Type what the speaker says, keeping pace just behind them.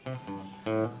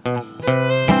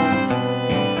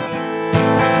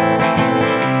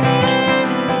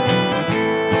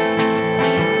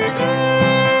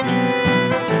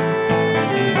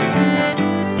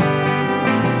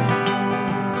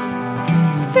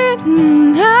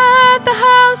sitting at the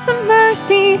house of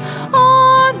mercy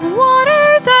on the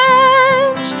water's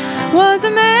edge was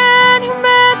a man who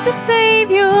met the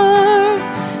Savior,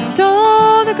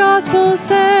 so the gospel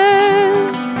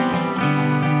says.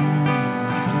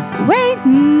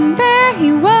 Waiting there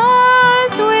he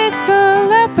was with the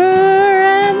leper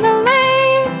and the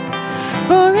lame,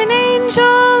 for an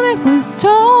angel, it was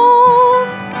told,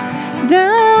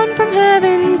 down from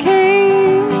heaven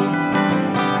came.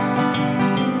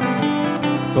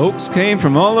 Folks came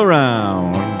from all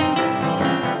around,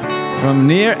 from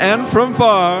near and from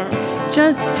far,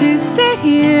 just to sit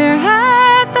here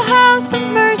at the house of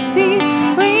mercy,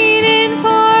 waiting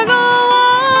for the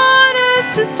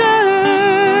waters to stir.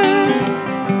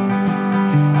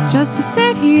 Just to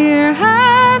sit here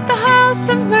at the house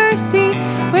of mercy,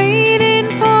 waiting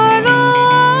for the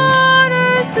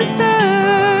waters to stir.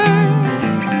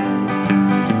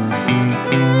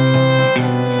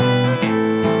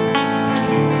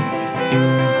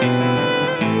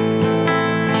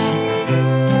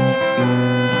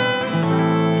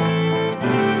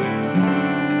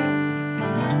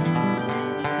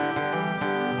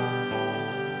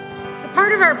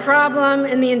 Part of our problem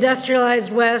in the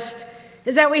industrialized West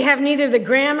is that we have neither the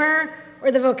grammar or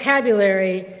the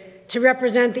vocabulary to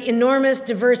represent the enormous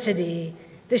diversity,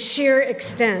 the sheer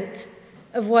extent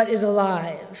of what is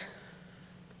alive.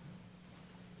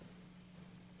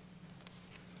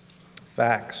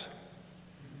 Facts.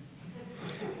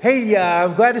 Hey,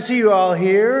 I'm glad to see you all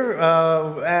here,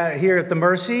 here at the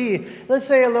Mercy. Let's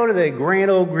say hello to the Grand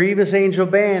Old Grievous Angel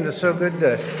Band. It's so good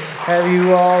to have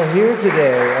you all here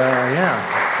today. Yeah,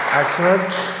 excellent.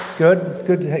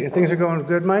 Good. Hey, things are going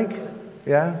good, Mike?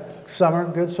 Yeah? Summer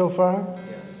good so far?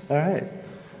 Yes. All right.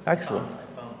 Excellent. I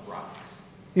found rocks.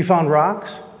 You found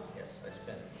rocks? Yes, I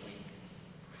spent a week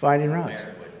Finding rocks.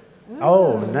 Ironwood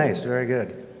Oh, nice. Very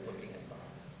good. looking at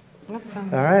rocks. That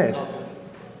sounds All right.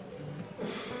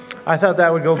 I thought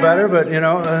that would go better, but,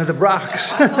 the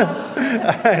rocks. All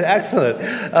right, excellent.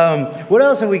 What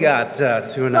else have we got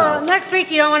to announce? Well, next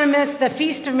week you don't want to miss the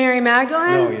Feast of Mary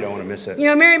Magdalene. No, you don't want to miss it. You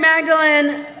know, Mary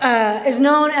Magdalene is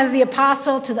known as the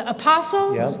apostle to the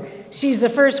apostles. Yep. She's the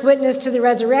first witness to the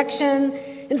resurrection.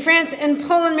 In France and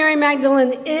Poland, Mary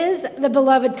Magdalene is the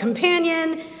beloved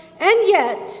companion. And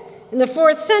yet, in the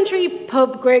 4th century,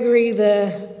 Pope Gregory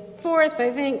IV, I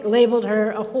think, labeled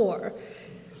her a whore.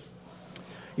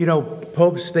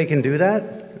 Popes, they can do that,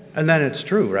 and then it's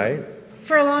true, right?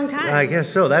 For a long time. I guess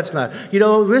so. That's not.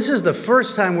 This is the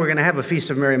first time we're going to have a Feast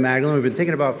of Mary Magdalene. We've been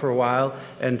thinking about it for a while,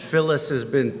 and Phyllis has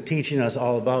been teaching us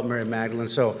all about Mary Magdalene,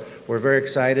 so we're very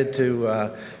excited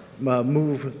to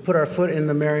put our foot in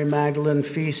the Mary Magdalene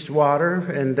feast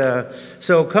water. And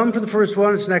so come for the first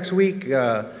one. It's next week.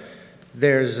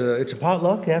 It's a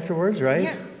potluck afterwards, right?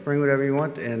 Yeah. Bring whatever you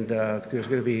want, and there's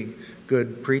going to be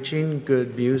good preaching,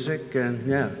 good music, and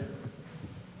yeah.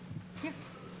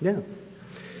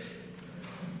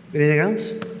 Anything else?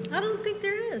 I don't think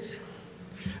there is.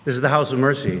 This is the House of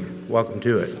Mercy. Welcome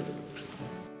to it.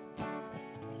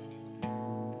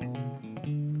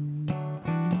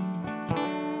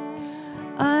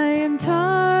 I am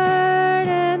tired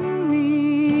and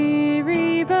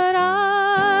weary, but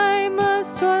I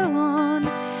must toil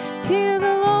on till the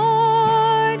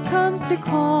Lord comes to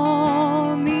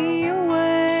call me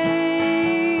away,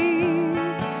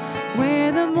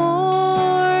 where the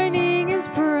morning is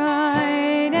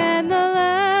bright and the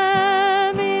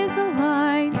Lamb is the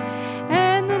light,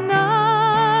 and the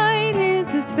night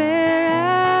is as fair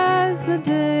as the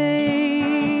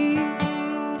day.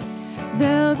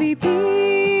 There'll be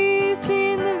peace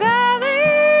in the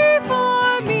valley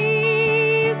for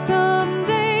me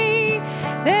someday.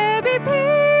 There'll be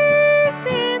peace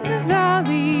in the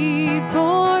valley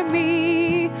for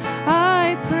me.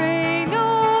 I pray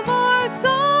no more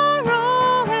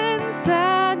sorrow and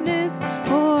sadness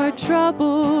or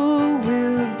trouble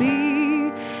will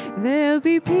be. There'll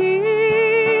be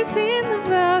peace in the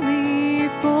valley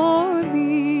for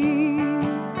me.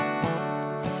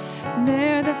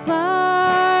 There the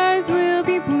flowers will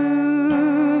be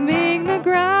blooming, the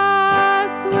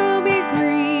grass will be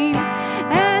green,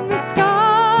 and the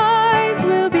skies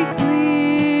will be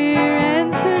clear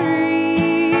and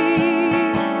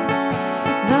serene.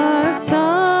 The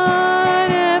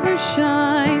sun ever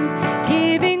shines,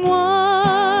 giving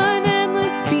one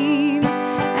endless beam,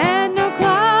 and no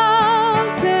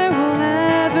clouds there will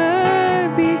ever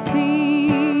be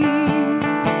seen.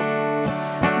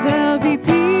 There'll be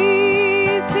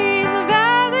peace in the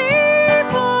valley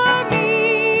for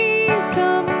me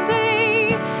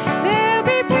someday. There'll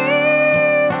be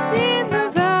peace in the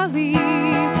valley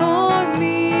for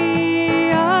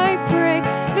me. I pray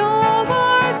no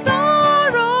more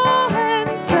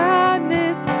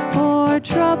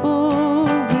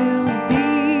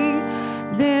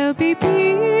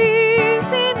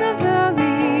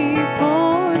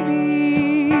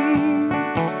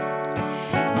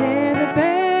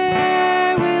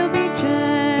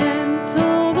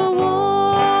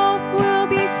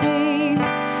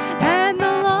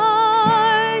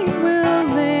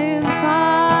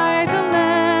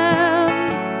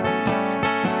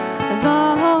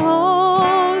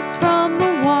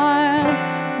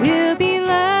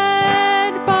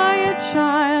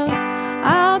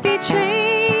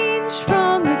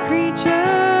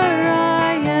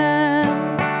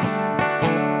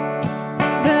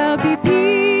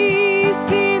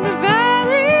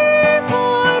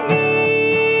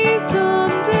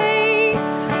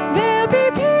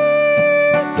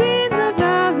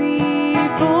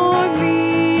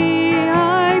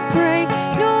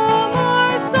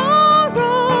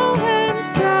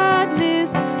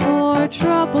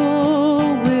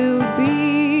trouble will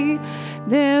be.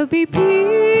 There'll be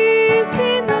peace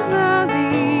in the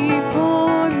valley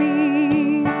for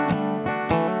me.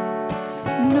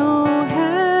 No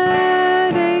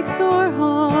headaches or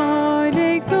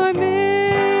heartaches or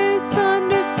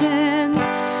misunderstands.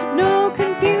 No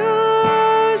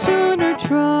confusion or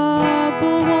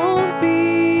trouble won't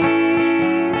be.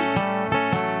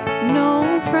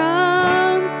 No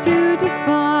frowns to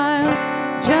defile,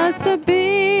 just a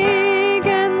big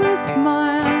endless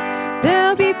smile.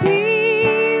 There'll be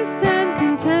peace and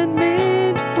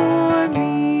contentment for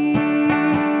me.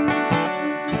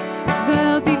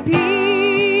 There'll be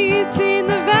peace in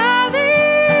the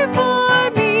valley for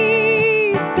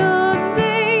me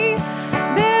someday.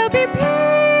 There'll be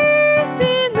peace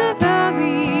in the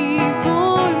valley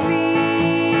for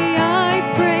me. I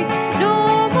pray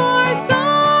no more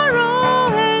sorrow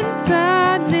and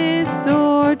sadness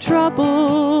or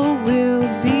trouble will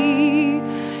be.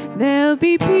 There'll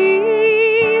be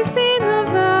peace in the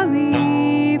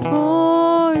valley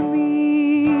for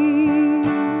me.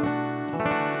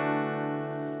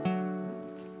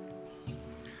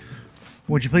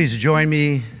 Would you please join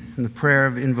me in the prayer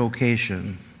of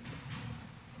invocation?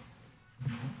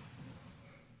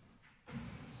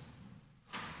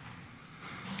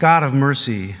 God of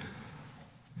mercy,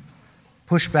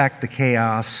 push back the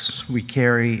chaos we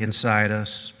carry inside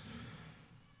us.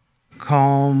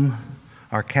 Calm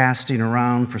our casting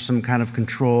around for some kind of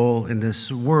control in this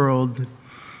world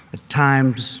at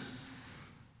times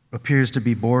appears to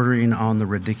be bordering on the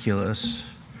ridiculous.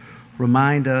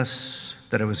 Remind us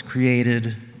that it was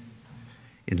created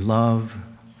in love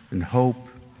and hope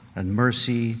and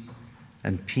mercy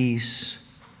and peace.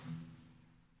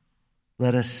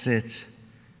 Let us sit,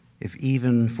 if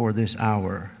even for this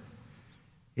hour,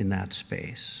 in that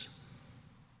space.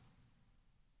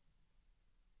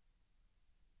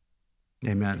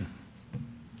 Amen.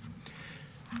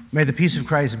 May the peace of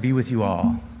Christ be with you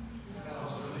all.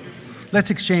 Let's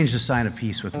exchange the sign of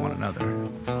peace with one another.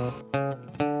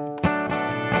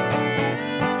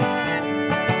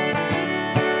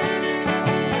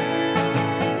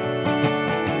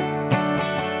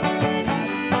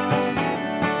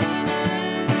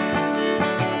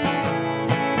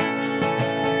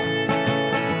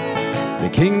 The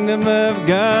kingdom of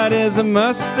God is a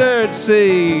mustard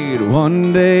seed,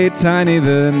 one day tiny,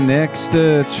 the next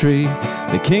a tree.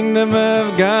 The kingdom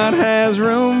of God has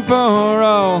room for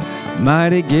all,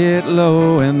 mighty get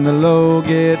low and the low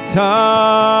get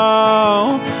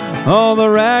tall. All the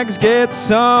rags get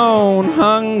sewn,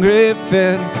 hungry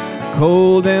fed,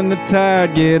 cold and the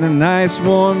tired get a nice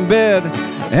warm bed.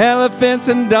 Elephants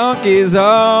and donkeys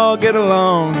all get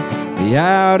along, the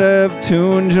out of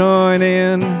tune join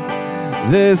in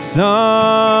this song.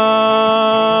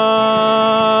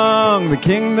 The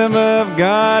kingdom of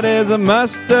God is a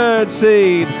mustard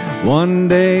seed, one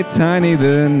day tiny,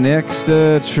 the next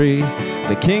a tree.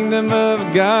 The kingdom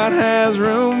of God has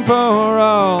room for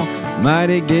all,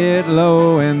 mighty get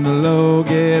low and the low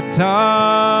get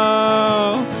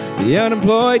tall. The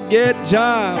unemployed get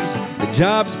jobs, the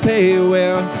jobs pay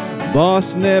well.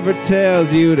 Boss never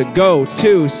tells you to go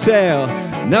to sell.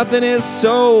 Nothing is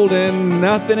sold and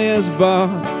nothing is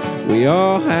bought. We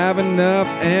all have enough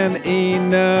and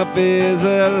enough is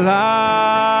a lot.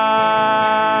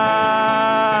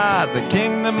 The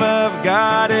kingdom of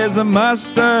God is a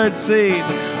mustard seed,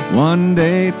 one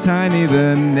day tiny,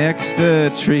 the next a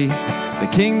tree. The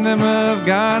kingdom of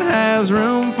God has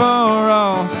room for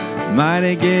all,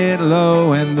 mighty get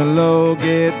low and the low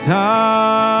get tall.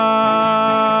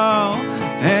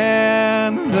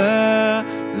 And the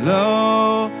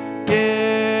low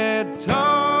get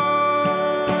tall.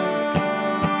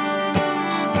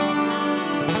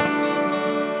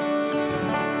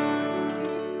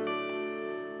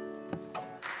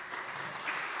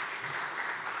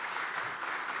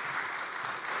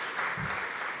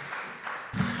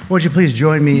 Would you please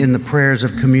join me in the prayers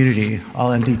of community?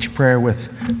 I'll end each prayer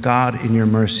with God in your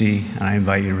mercy, and I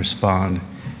invite you to respond.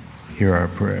 Hear our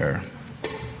prayer.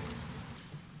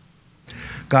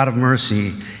 God of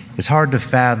mercy, it's hard to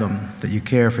fathom that you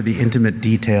care for the intimate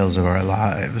details of our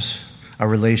lives, our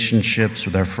relationships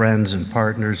with our friends and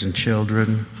partners and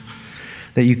children,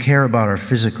 that you care about our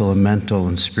physical and mental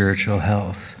and spiritual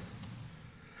health.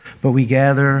 But we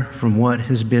gather from what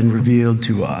has been revealed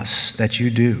to us that you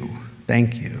do.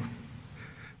 Thank you.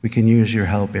 We can use your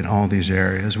help in all these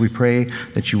areas. We pray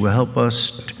that you will help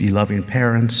us to be loving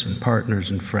parents and partners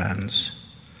and friends.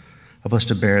 Help us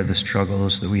to bear the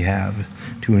struggles that we have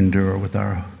to endure with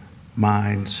our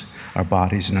minds, our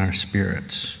bodies, and our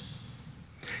spirits.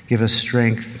 Give us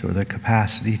strength or the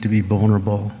capacity to be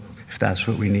vulnerable if that's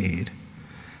what we need.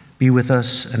 Be with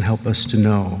us and help us to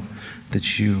know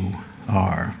that you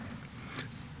are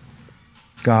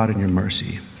God in your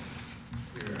mercy.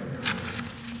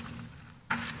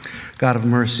 God of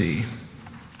mercy,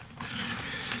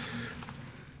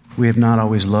 we have not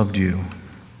always loved you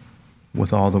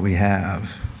with all that we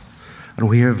have, and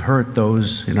we have hurt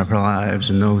those in our lives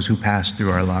and those who pass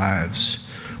through our lives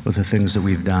with the things that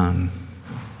we've done,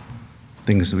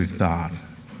 things that we've thought,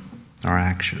 our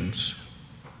actions.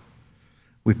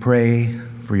 We pray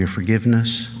for your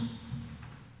forgiveness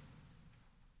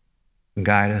and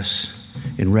guide us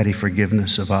in ready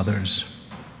forgiveness of others.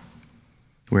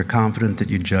 We're confident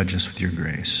that you judge us with your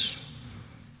grace.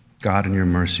 God, in your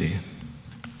mercy.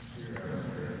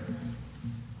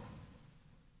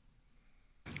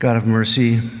 God of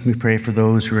mercy, we pray for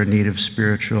those who are in need of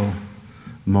spiritual,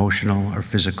 emotional, or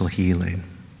physical healing.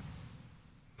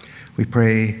 We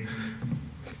pray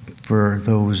for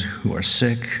those who are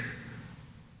sick,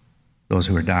 those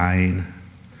who are dying.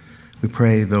 We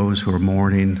pray those who are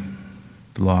mourning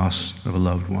the loss of a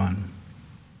loved one.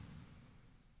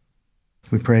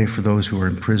 We pray for those who are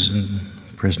in prison,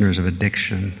 prisoners of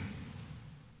addiction.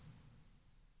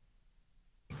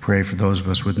 We pray for those of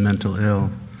us with mental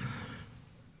ill.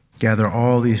 Gather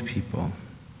all these people,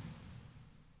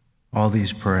 all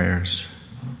these prayers,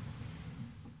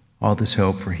 all this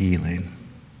hope for healing.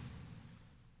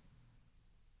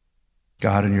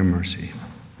 God, in your mercy.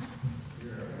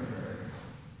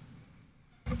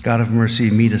 God of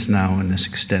mercy, meet us now in this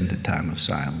extended time of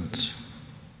silence.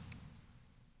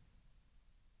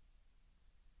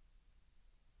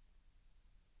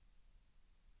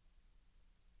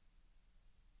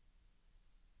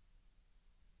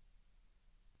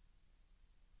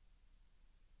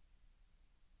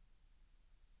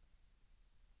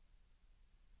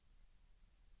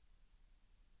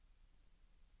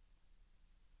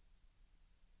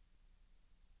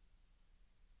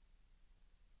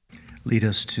 Lead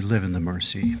us to live in the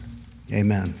mercy.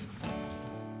 Amen.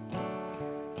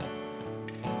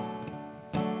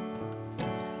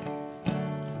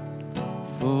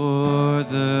 For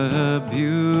the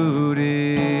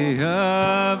beauty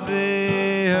of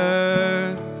the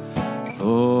earth,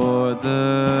 for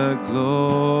the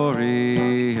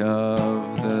glory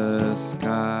of the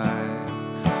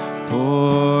skies,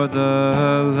 for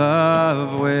the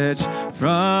love which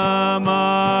from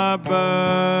our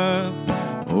birth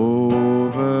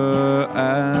over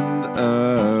and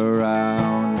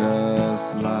around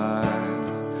us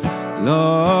lies.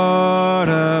 Lord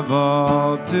of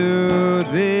all, to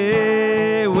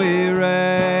thee we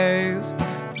raise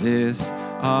this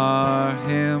our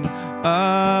hymn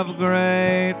of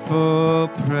grateful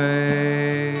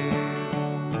praise.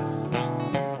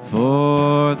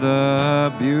 For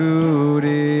the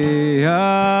beauty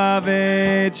of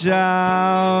each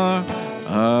hour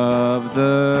of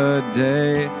the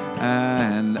day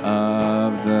and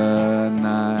of the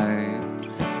night,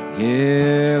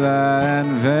 hill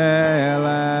and vale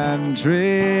and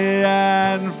tree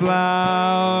and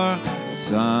flower,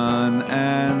 sun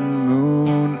and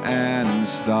moon and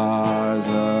stars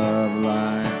of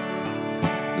light.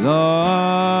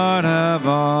 Lord of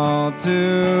all,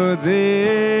 to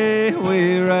thee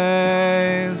we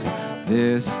raise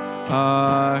this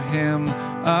our hymn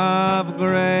of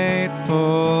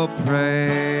grateful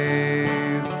praise.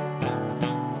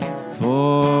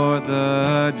 For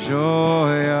the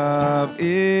joy of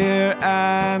ear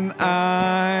and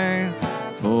eye,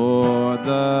 for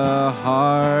the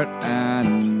heart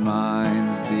and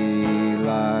mind's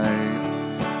delight,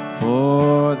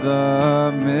 for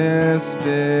the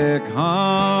mystic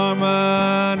harmony,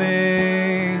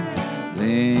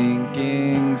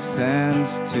 linking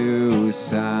sense to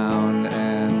sound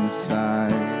and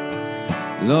sight.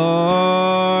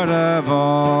 Lord of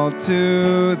all,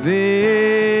 to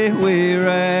thee we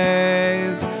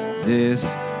raise this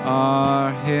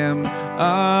our hymn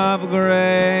of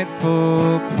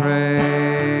grateful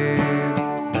praise.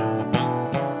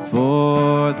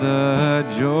 For the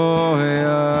joy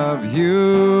of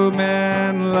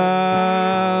human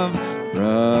love,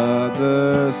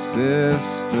 brother,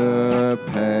 sister,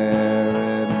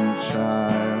 parent,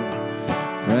 child,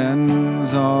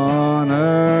 friends on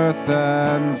earth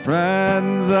and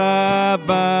friends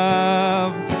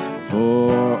above,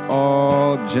 for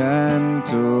all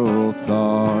gentle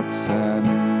thoughts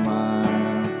and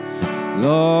mild.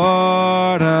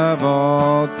 Lord of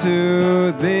all,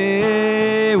 to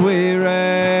thee we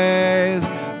raise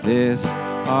this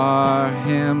our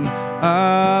hymn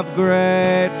of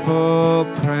grateful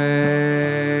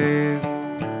praise.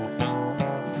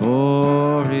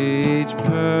 For each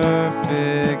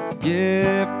perfect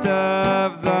gift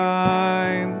of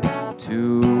thine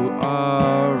to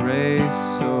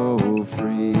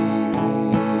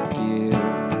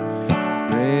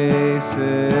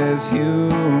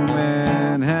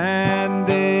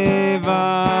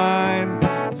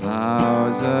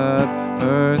of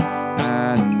earth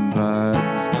and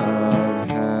buds of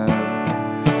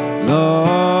heaven.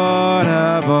 Lord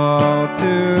of all,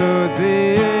 to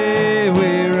thee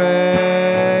we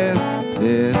raise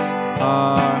this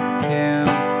our hymn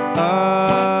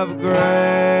of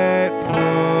grateful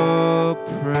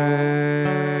praise.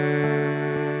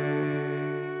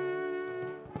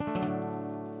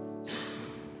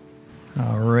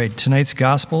 All right, tonight's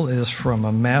gospel is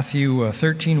from Matthew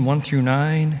 13, 1 through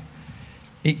 9,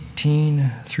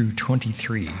 18 through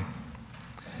 23.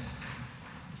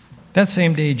 That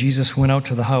same day, Jesus went out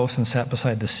to the house and sat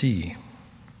beside the sea.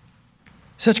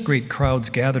 Such great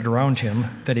crowds gathered around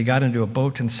him that he got into a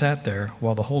boat and sat there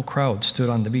while the whole crowd stood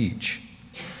on the beach.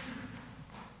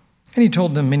 And he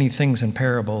told them many things in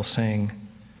parables, saying,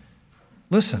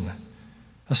 "Listen,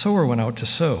 a sower went out to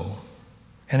sow.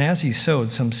 And as he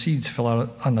sowed, some seeds fell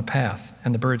out on the path,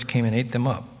 and the birds came and ate them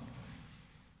up.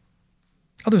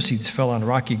 Other seeds fell on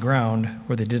rocky ground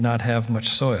where they did not have much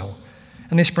soil,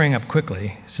 and they sprang up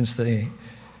quickly, since they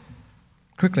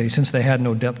had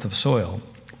no depth of soil.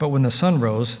 But when the sun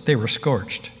rose, they were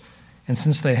scorched, and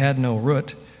since they had no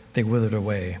root, they withered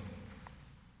away.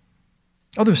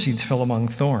 Other seeds fell among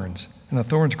thorns, and the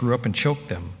thorns grew up and choked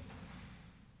them.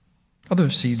 Other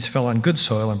seeds fell on good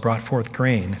soil and brought forth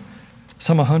grain,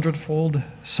 some 100-fold,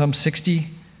 some 60,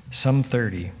 some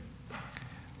 30.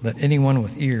 Let anyone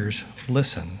with ears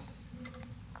listen."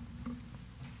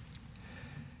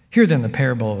 Hear then the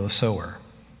parable of the sower.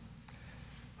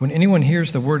 When anyone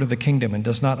hears the word of the kingdom and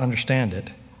does not understand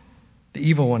it, the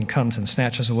evil one comes and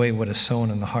snatches away what is sown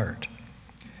in the heart.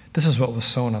 This is what was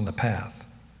sown on the path.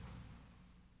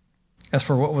 As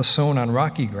for what was sown on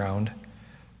rocky ground,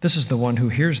 this is the one who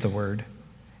hears the word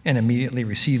and immediately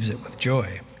receives it with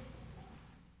joy.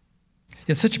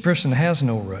 Yet such a person has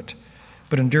no root,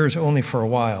 but endures only for a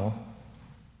while.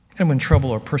 And when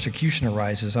trouble or persecution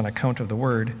arises on account of the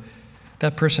word,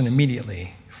 that person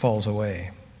immediately falls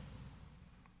away.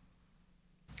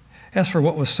 As for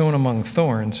what was sown among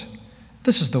thorns,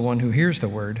 this is the one who hears the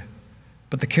word,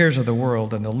 but the cares of the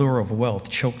world and the lure of wealth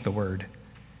choke the word,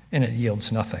 and it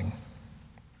yields nothing.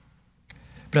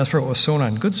 But as for what was sown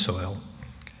on good soil,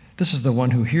 this is the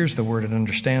one who hears the word and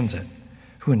understands it,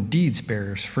 who indeed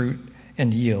bears fruit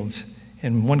and yields,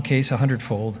 in one case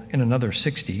 100-fold, in another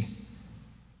 60,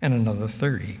 and another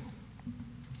 30.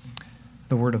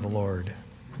 The word of the Lord.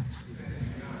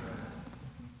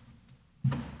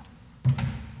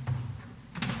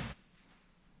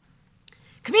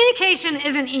 Communication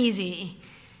isn't easy.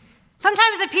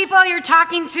 Sometimes the people you're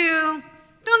talking to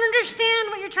don't understand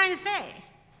what you're trying to say.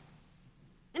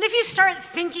 And if you start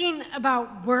thinking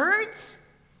about words,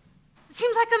 it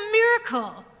seems like a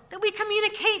miracle that we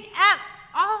communicate at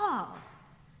all.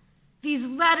 These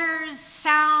letters,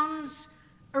 sounds,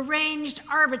 arranged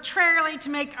arbitrarily to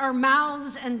make our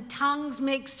mouths and tongues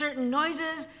make certain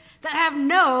noises that have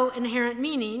no inherent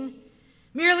meaning,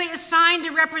 merely assigned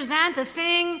to represent a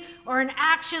thing or an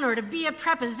action or to be a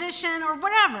preposition or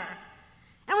whatever.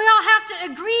 And we all have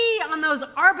to agree on those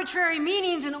arbitrary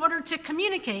meanings in order to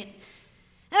communicate.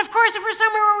 And of course, if we're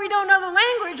somewhere where we don't know the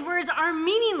language, words are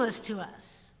meaningless to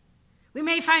us. We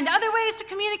may find other ways to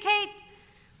communicate,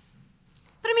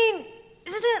 but I mean,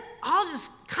 isn't it all just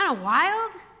kind of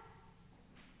wild?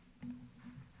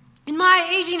 In my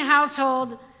aging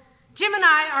household, Jim and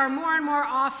I are more and more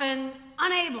often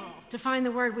unable to find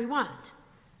the word we want.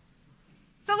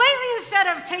 So lately, instead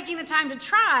of taking the time to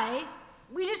try,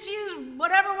 we just use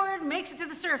whatever word makes it to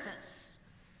the surface.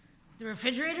 The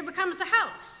refrigerator becomes the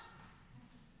house.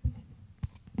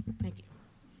 Thank you.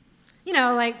 You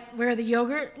know, like where the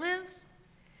yogurt lives.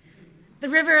 The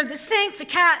river, the sink, the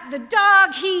cat, the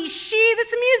dog, he, she,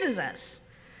 this amuses us.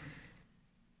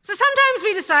 So sometimes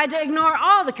we decide to ignore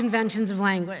all the conventions of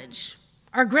language.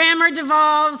 Our grammar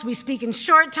devolves, we speak in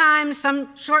short time,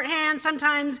 some shorthand,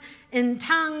 sometimes in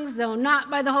tongues, though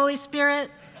not by the Holy Spirit.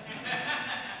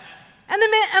 And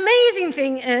the amazing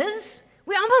thing is,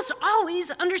 we almost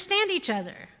always understand each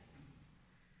other.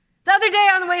 The other day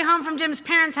on the way home from Jim's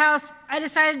parents' house, I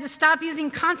decided to stop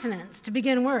using consonants to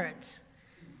begin words.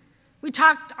 We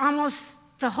talked almost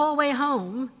the whole way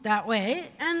home that way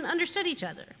and understood each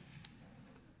other.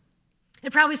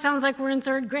 It probably sounds like we're in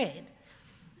third grade.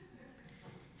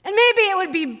 And maybe it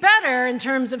would be better in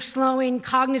terms of slowing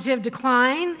cognitive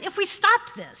decline if we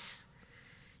stopped this,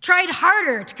 tried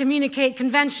harder to communicate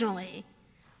conventionally.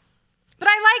 But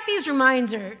I like these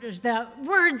reminders that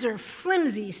words are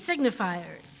flimsy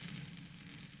signifiers.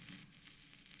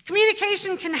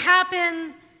 Communication can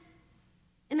happen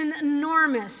in an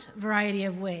enormous variety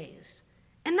of ways,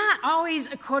 and not always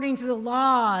according to the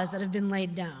laws that have been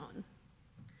laid down.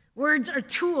 Words are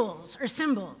tools or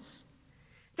symbols.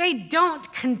 They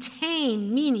don't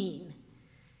contain meaning.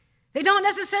 They don't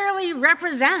necessarily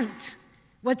represent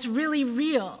what's really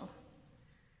real.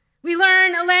 We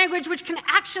learn a language which can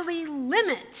actually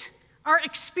limit our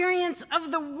experience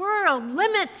of the world,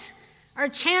 limit our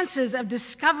chances of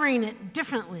discovering it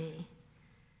differently.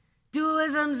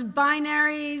 Dualisms,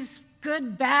 binaries,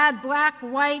 good, bad, black,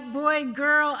 white, boy,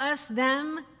 girl, us,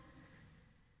 them.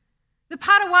 The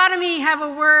Potawatomi have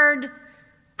a word,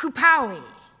 pupawi,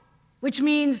 which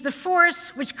means the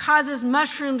force which causes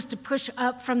mushrooms to push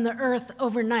up from the earth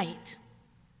overnight.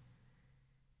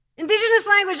 Indigenous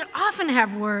language often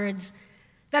have words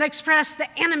that express the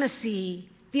animacy,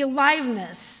 the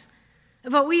aliveness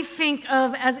of what we think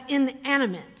of as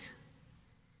inanimate.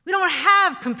 We don't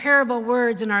have comparable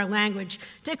words in our language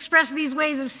to express these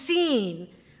ways of seeing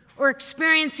or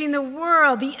experiencing the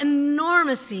world, the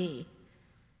enormity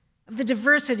of the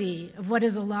diversity of what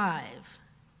is alive.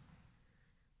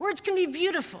 Words can be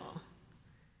beautiful,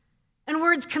 and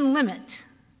words can limit.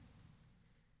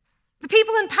 The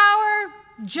people in power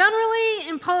generally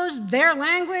imposed their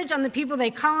language on the people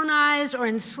they colonized or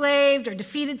enslaved or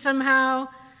defeated somehow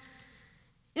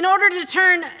in order to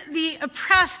turn the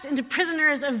oppressed into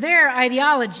prisoners of their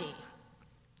ideology,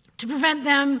 to prevent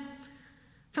them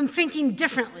from thinking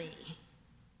differently.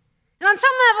 And on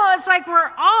some level, it's like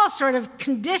we're all sort of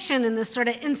conditioned in this sort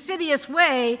of insidious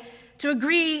way to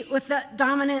agree with the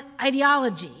dominant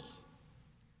ideology.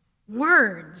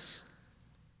 Words.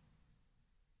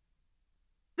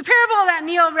 The parable that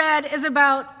Neil read is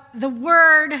about the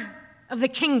word of the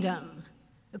kingdom,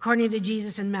 according to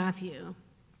Jesus in Matthew.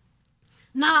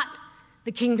 Not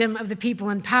the kingdom of the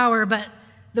people in power, but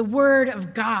the word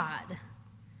of God.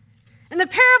 And the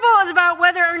parable is about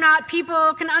whether or not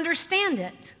people can understand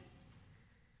it.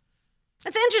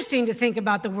 It's interesting to think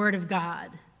about the word of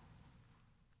God.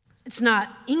 It's not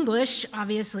English,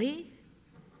 obviously.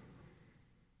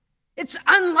 It's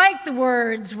unlike the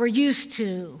words we're used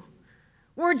to,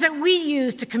 words that we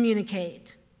use to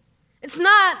communicate. It's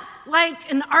not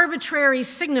like an arbitrary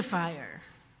signifier.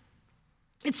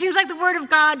 It seems like the word of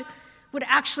God would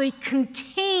actually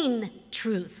contain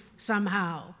truth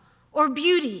somehow, or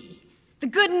beauty, the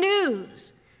good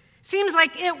news. Seems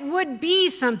like it would be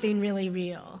something really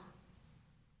real.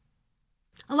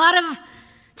 A lot of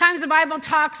times the Bible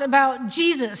talks about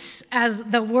Jesus as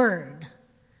the Word.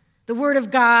 The Word of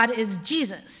God is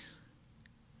Jesus.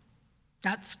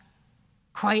 That's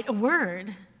quite a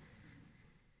word.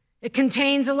 It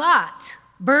contains a lot: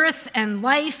 birth and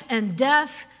life and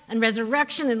death and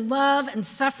resurrection and love and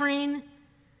suffering.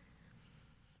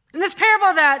 In this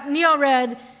parable that Neil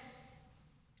read,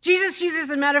 Jesus uses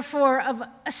the metaphor of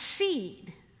a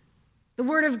seed. The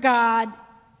Word of God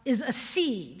is a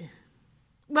seed.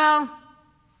 Well,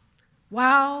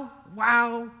 wow.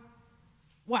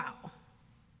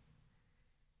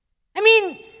 I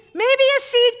mean, maybe a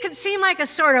seed could seem like a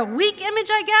sort of weak image,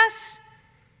 I guess,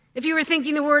 if you were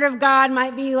thinking the Word of God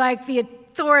might be like the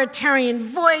authoritarian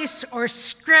voice or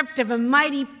script of a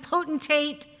mighty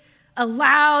potentate, a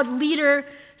loud leader,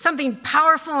 something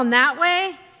powerful in that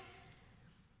way.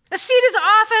 A seed is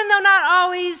often, though not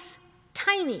always,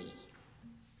 tiny.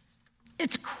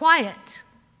 It's quiet.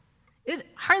 It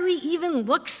hardly even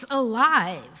looks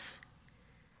alive.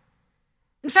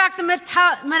 In fact, the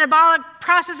metabolic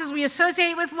processes we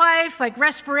associate with life, like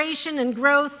respiration and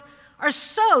growth, are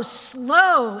so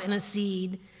slow in a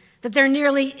seed that they're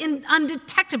nearly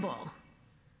undetectable.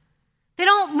 They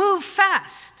don't move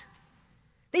fast.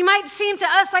 They might seem to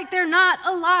us like they're not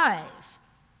alive,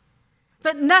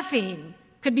 but nothing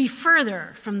could be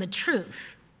further from the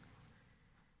truth.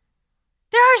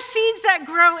 There are seeds that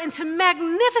grow into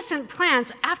magnificent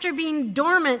plants after being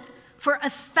dormant for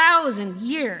 1,000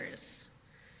 years.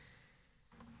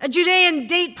 A Judean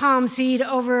date palm seed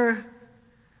over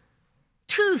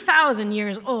 2,000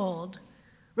 years old,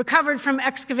 recovered from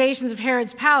excavations of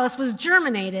Herod's palace, was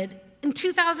germinated in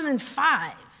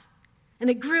 2005. And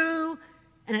it grew,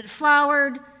 and it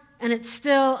flowered, and it's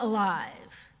still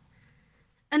alive.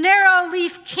 A narrow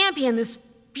leaf campion, this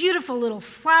beautiful little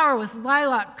flower with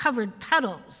lilac-covered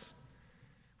petals,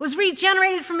 was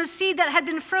regenerated from a seed that had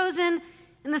been frozen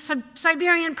in the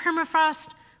Siberian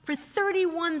permafrost for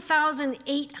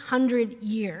 31,800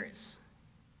 years.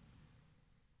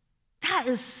 That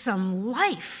is some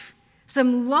life,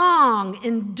 some long,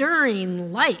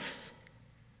 enduring life.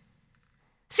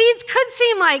 Seeds could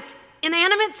seem like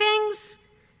inanimate things.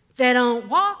 They don't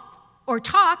walk or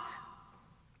talk,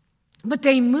 but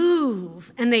they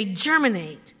move and they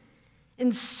germinate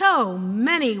in so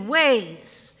many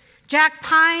ways. Jack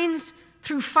pines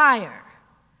through fire.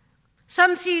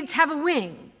 Some seeds have a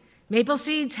wing. Maple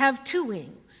seeds have 2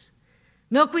 wings.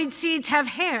 Milkweed seeds have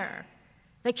hair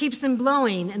that keeps them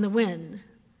blowing in the wind.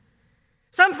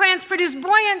 Some plants produce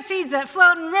buoyant seeds that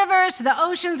float in rivers to the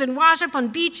oceans and wash up on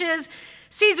beaches,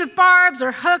 seeds with barbs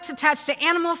or hooks attached to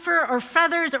animal fur or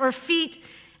feathers or feet,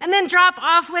 and then drop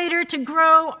off later to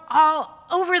grow all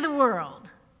over the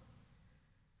world.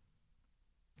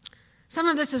 Some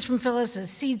of this is from Phyllis's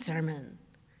seed sermon.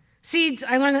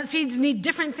 I learned that seeds need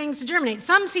different things to germinate.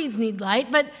 Some seeds need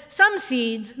light, but some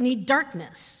seeds need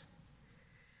darkness.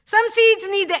 Some seeds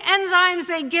need the enzymes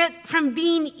they get from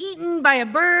being eaten by a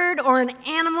bird or an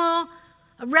animal,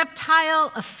 a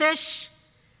reptile, a fish.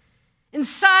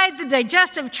 Inside the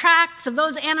digestive tracts of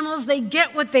those animals, they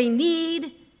get what they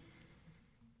need,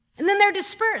 and then they're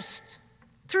dispersed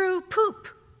through poop.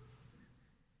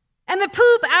 And the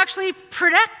poop actually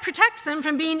protects them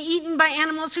from being eaten by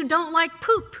animals who don't like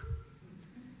poop.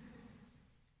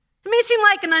 It may seem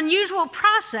like an unusual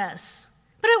process,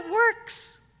 but it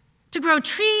works to grow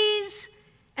trees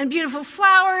and beautiful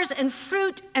flowers and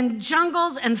fruit and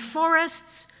jungles and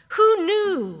forests. Who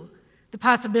knew the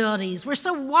possibilities were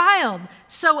so wild,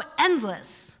 so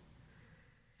endless?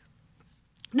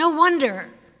 No wonder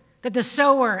that the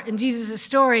sower in Jesus'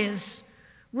 story is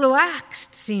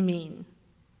relaxed seeming,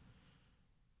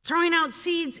 throwing out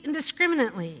seeds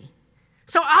indiscriminately,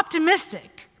 so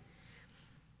optimistic.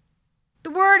 The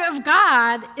word of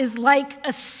God is like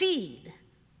a seed.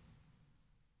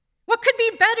 What could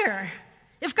be better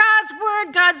if God's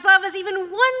word, God's love is even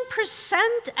 1%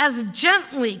 as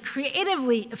gently,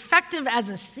 creatively effective as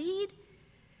a seed,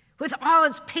 with all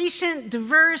its patient,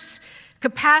 diverse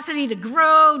capacity to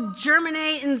grow,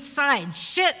 germinate inside,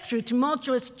 shit through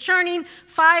tumultuous churning,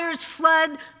 fires,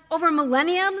 flood over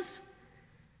millenniums?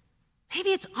 Maybe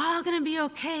it's all going to be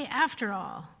okay after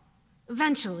all,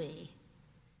 eventually.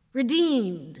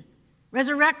 Redeemed,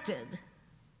 resurrected.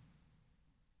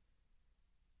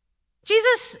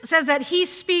 Jesus says that he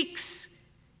speaks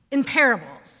in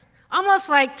parables, almost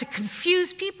like to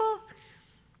confuse people.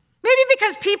 Maybe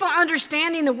because people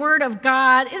understanding the word of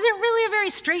God isn't really a very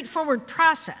straightforward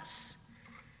process.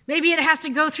 Maybe it has to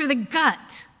go through the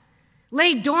gut,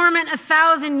 lay dormant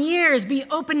 1,000 years, be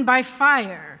opened by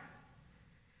fire.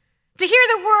 To hear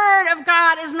the word of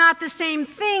God is not the same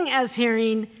thing as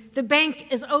hearing the bank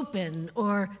is open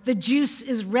or the juice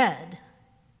is red.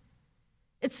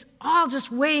 It's all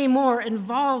just way more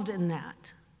involved in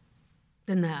that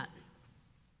than that.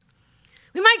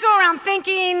 We might go around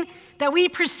thinking that we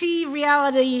perceive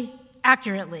reality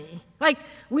accurately, like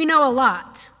we know a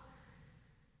lot.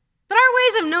 But our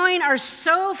ways of knowing are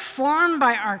so formed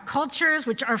by our cultures,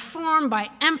 which are formed by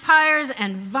empires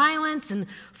and violence and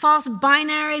false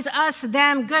binaries, us,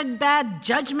 them, good, bad,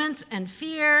 judgments and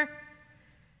fear,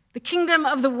 the kingdom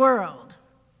of the world.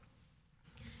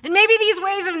 And maybe these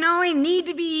ways of knowing need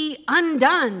to be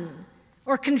undone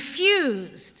or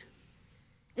confused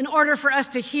in order for us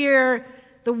to hear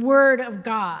the word of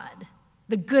God,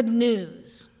 the good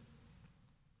news.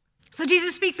 So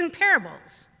Jesus speaks in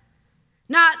parables,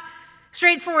 not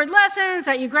straightforward lessons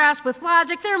that you grasp with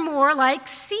logic. They're more like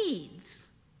seeds.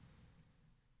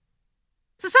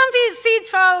 So some seeds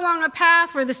fall along a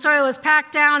path where the soil is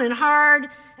packed down and hard,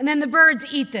 and then the birds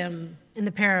eat them in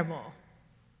the parable.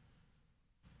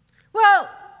 Well,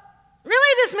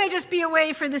 really, this may just be a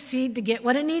way for the seed to get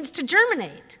what it needs to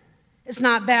germinate. It's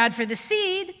not bad for the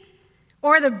seed,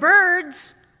 or the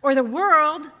birds, or the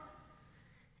world.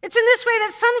 It's in this way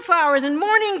that sunflowers and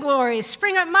morning glories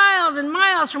spring up miles and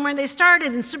miles from where they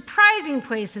started in surprising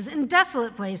places, in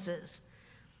desolate places.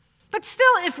 But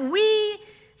still, if we,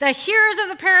 the hearers of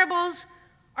the parables,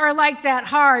 are like that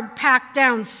hard, packed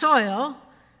down soil,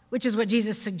 which is what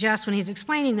Jesus suggests when he's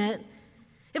explaining it,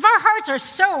 if our hearts are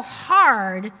so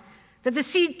hard that the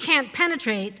seed can't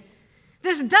penetrate,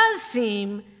 this does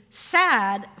seem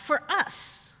sad for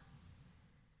us.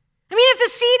 I mean, if the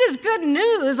seed is good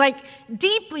news, like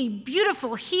deeply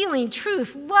beautiful, healing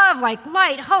truth, love like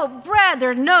light, hope, bread,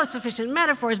 there are no sufficient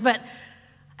metaphors, but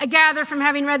I gather from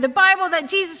having read the Bible that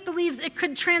Jesus believes it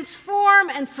could transform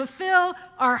and fulfill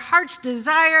our heart's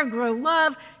desire, grow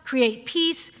love, create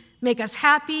peace, make us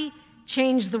happy,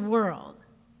 change the world.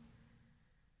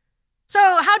 So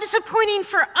how disappointing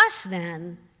for us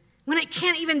then when it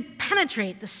can't even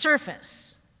penetrate the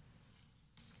surface?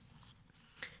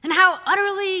 And how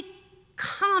utterly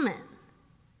common.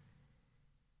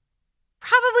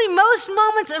 Probably most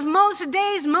moments of most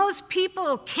days, most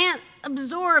people can't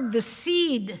absorb the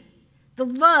seed, the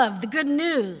love, the good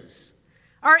news,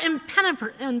 are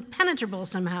impenetrable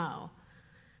somehow,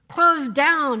 closed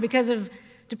down because of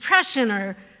depression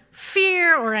or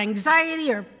fear or anxiety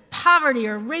or poverty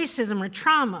or racism or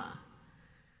trauma.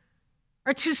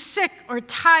 are too sick or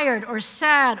tired or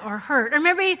sad or hurt, or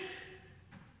maybe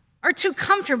are too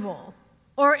comfortable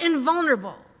or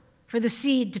invulnerable for the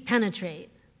seed to penetrate.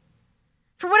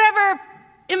 For whatever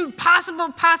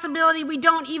impossible possibility, we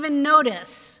don't even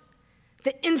notice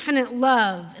the infinite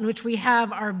love in which we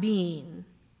have our being.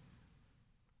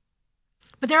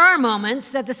 But there are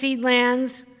moments that the seed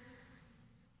lands,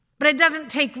 but it doesn't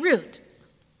take root.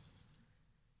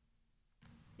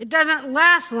 It doesn't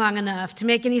last long enough to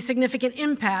make any significant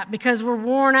impact because we're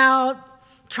worn out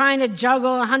trying to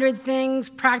juggle 100 things,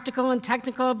 practical and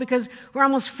technical, because we're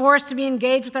almost forced to be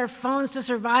engaged with our phones to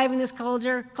survive in this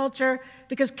culture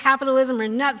because capitalism or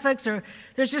Netflix, or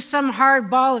there's just some hard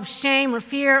ball of shame or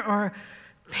fear or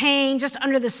pain just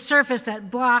under the surface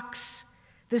that blocks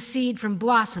the seed from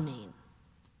blossoming.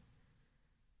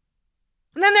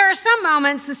 And then there are some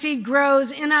moments the seed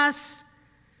grows in us,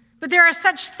 but there are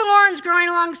such thorns growing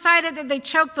alongside it that they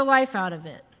choke the life out of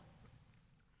it.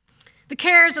 The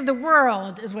cares of the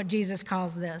world is what Jesus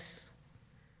calls this.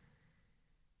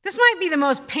 This might be the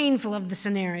most painful of the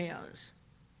scenarios.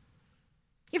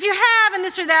 If you have, in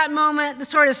this or that moment, the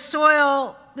sort of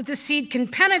soil that the seed can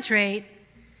penetrate,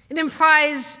 it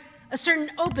implies a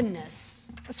certain openness,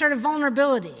 a sort of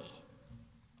vulnerability.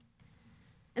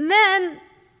 And then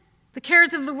the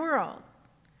cares of the world.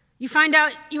 You find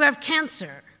out you have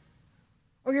cancer,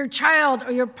 or your child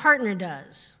or your partner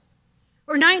does,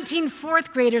 or 19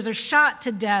 fourth graders are shot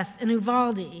to death in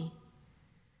Uvalde,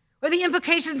 or the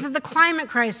implications of the climate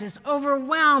crisis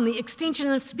overwhelm the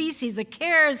extinction of species. The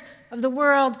cares of the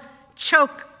world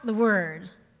choke the word,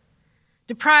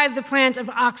 deprive the plant of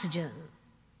oxygen.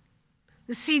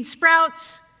 The seed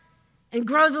sprouts and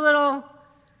grows a little,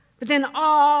 but then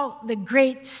all the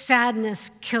great sadness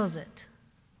kills it.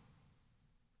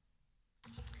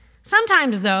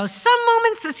 Sometimes, though, some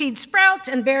moments the seed sprouts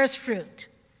and bears fruit.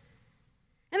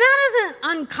 And that isn't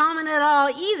uncommon at all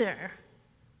either.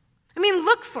 I mean,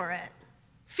 look for it,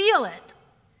 feel it,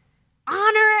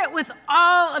 honor it with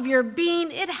all of your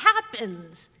being. It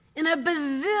happens in a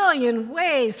bazillion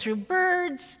ways, through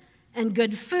birds and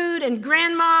good food and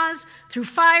grandmas, through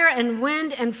fire and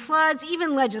wind and floods,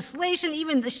 even legislation,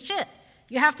 even the shit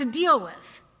you have to deal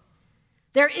with.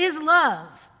 There is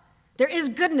love. There is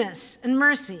goodness and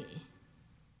mercy.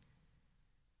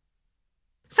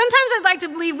 Sometimes I'd like to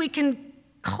believe we can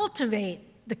cultivate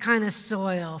the kind of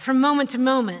soil from moment to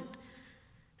moment,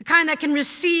 the kind that can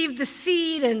receive the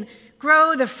seed and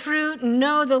grow the fruit and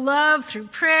know the love through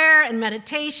prayer and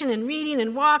meditation and reading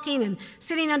and walking and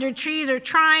sitting under trees, or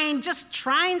just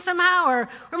trying somehow, or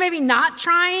maybe not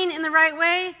trying in the right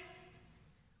way.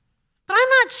 But I'm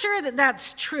not sure that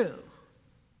that's true.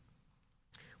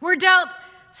 We're dealt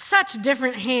such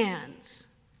different hands,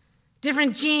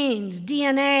 different genes,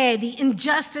 DNA, the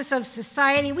injustice of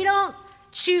society. We don't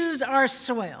choose our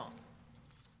soil.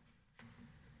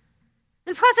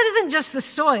 And plus, it isn't just the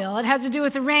soil. It has to do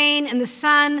with the rain and the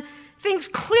sun, things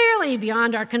clearly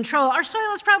beyond our control. Our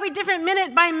soil is probably different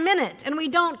minute by minute, and we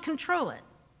don't control it.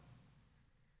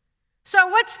 So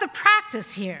what's the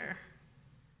practice here?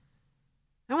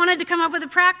 I wanted to come up with a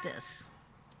practice.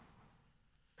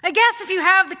 I guess if you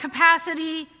have the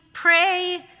capacity,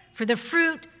 pray for the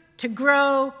fruit to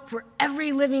grow, for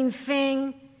every living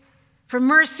thing, for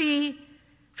mercy,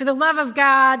 for the love of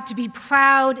God to be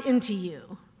plowed into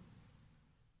you.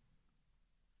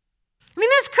 I mean,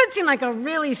 this could seem like a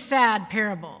really sad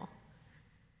parable,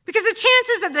 because the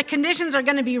chances that the conditions are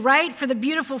going to be right for the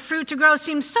beautiful fruit to grow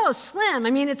seem so slim.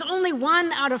 I mean, it's only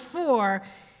 1 out of 4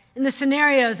 in the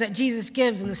scenarios that Jesus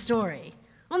gives in the story.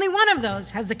 Only one of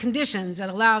those has the conditions that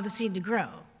allow the seed to grow.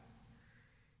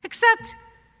 Except,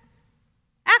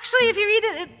 actually, if you read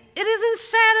it, it isn't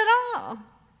sad at all.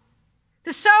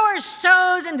 The sower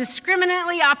sows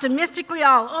indiscriminately, optimistically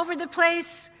all over the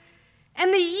place,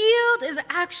 and the yield is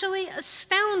actually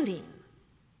astounding.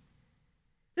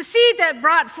 The seed that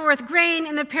brought forth grain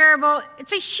in the parable,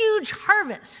 it's a huge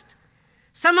harvest.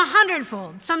 Some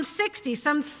 100-fold, some 60,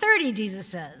 some 30, Jesus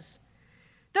says.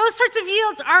 Those sorts of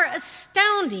yields are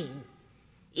astounding,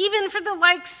 even for the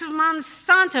likes of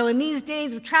Monsanto in these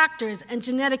days of tractors and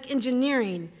genetic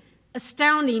engineering,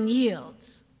 astounding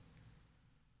yields.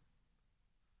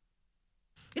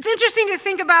 It's interesting to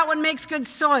think about what makes good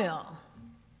soil.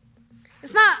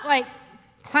 It's not like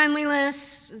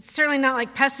cleanliness. It's certainly not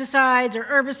like pesticides or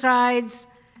herbicides.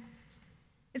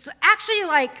 It's actually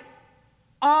like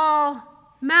all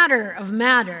matter of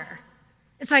matter.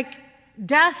 It's like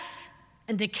death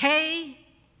and decay.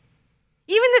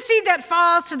 Even the seed that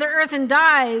falls to the earth and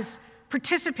dies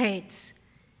participates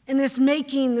in this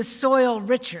making the soil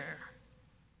richer.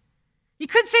 You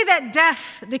could say that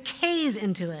death decays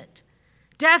into it.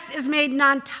 Death is made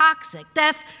non-toxic.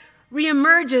 Death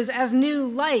reemerges as new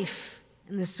life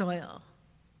in the soil.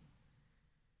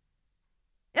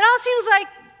 It all seems like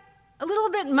a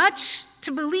little bit much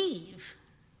to believe.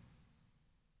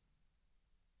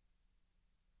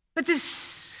 But the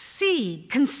seed,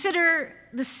 consider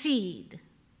the seed.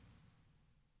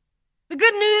 The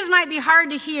good news might be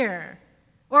hard to hear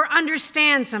or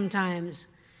understand sometimes.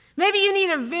 Maybe you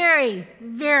need a very,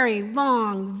 very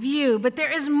long view, but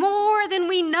there is more than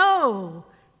we know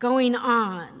going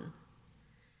on.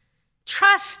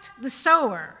 Trust the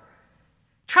sower.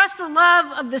 Trust the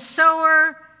love of the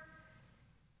sower.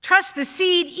 Trust the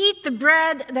seed. Eat the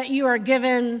bread that you are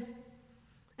given,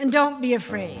 and don't be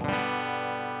afraid.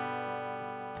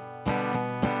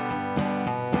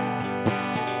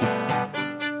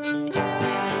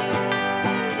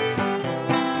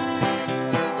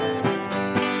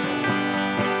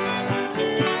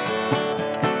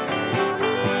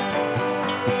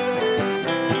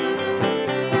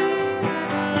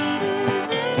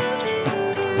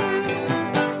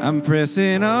 I'm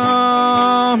pressing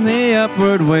on the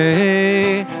upward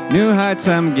way. New heights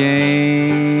I'm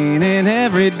gaining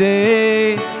every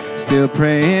day. Still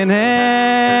praying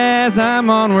as I'm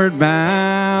onward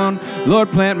bound.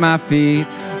 Lord, plant my feet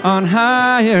on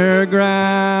higher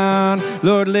ground.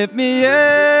 Lord, lift me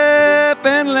up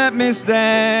and let me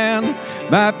stand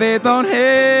by faith on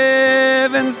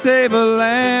heaven's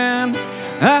tableland.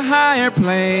 A higher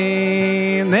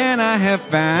plane than I have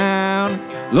found.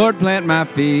 Lord, plant my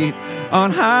feet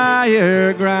on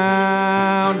higher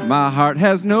ground. My heart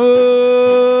has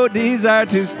no desire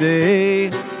to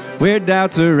stay where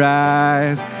doubts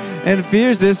arise and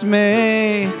fears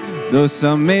dismay. Though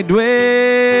some may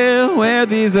dwell where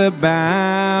these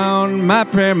abound, my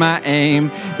prayer, my aim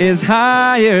is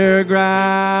higher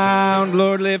ground.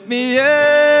 Lord, lift me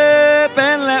up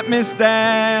and let me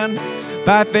stand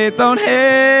by faith on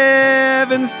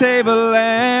heaven's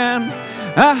tableland.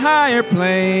 A higher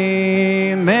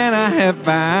plane than I have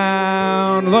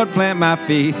found. Lord, plant my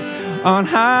feet on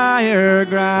higher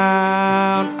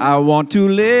ground. I want to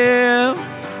live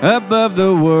above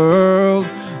the world,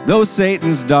 though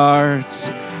Satan's darts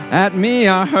at me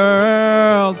are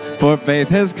hurled. For faith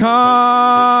has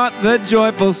caught the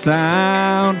joyful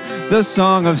sound, the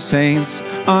song of saints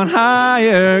on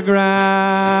higher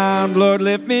ground. Lord,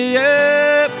 lift me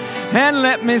up and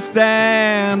let me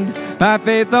stand by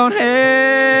faith on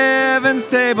heaven's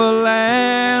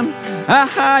tableland. A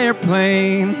higher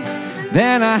plane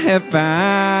than I have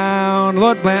found.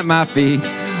 Lord, plant my feet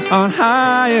on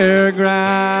higher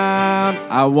ground.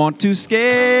 I want to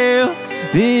scale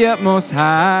the utmost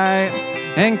height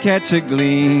and catch a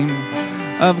gleam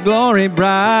of glory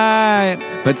bright.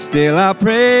 But still I'll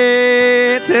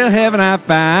pray till heaven I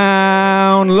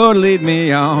found. Lord, lead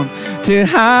me on to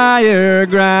higher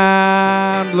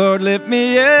ground. Lord, lift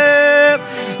me up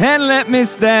and let me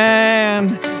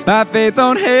stand by faith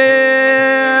on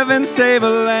heaven's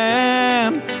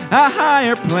tableland. A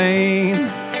higher plane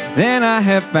than I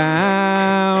have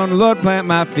found. Lord, plant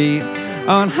my feet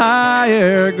on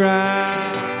higher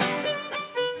ground.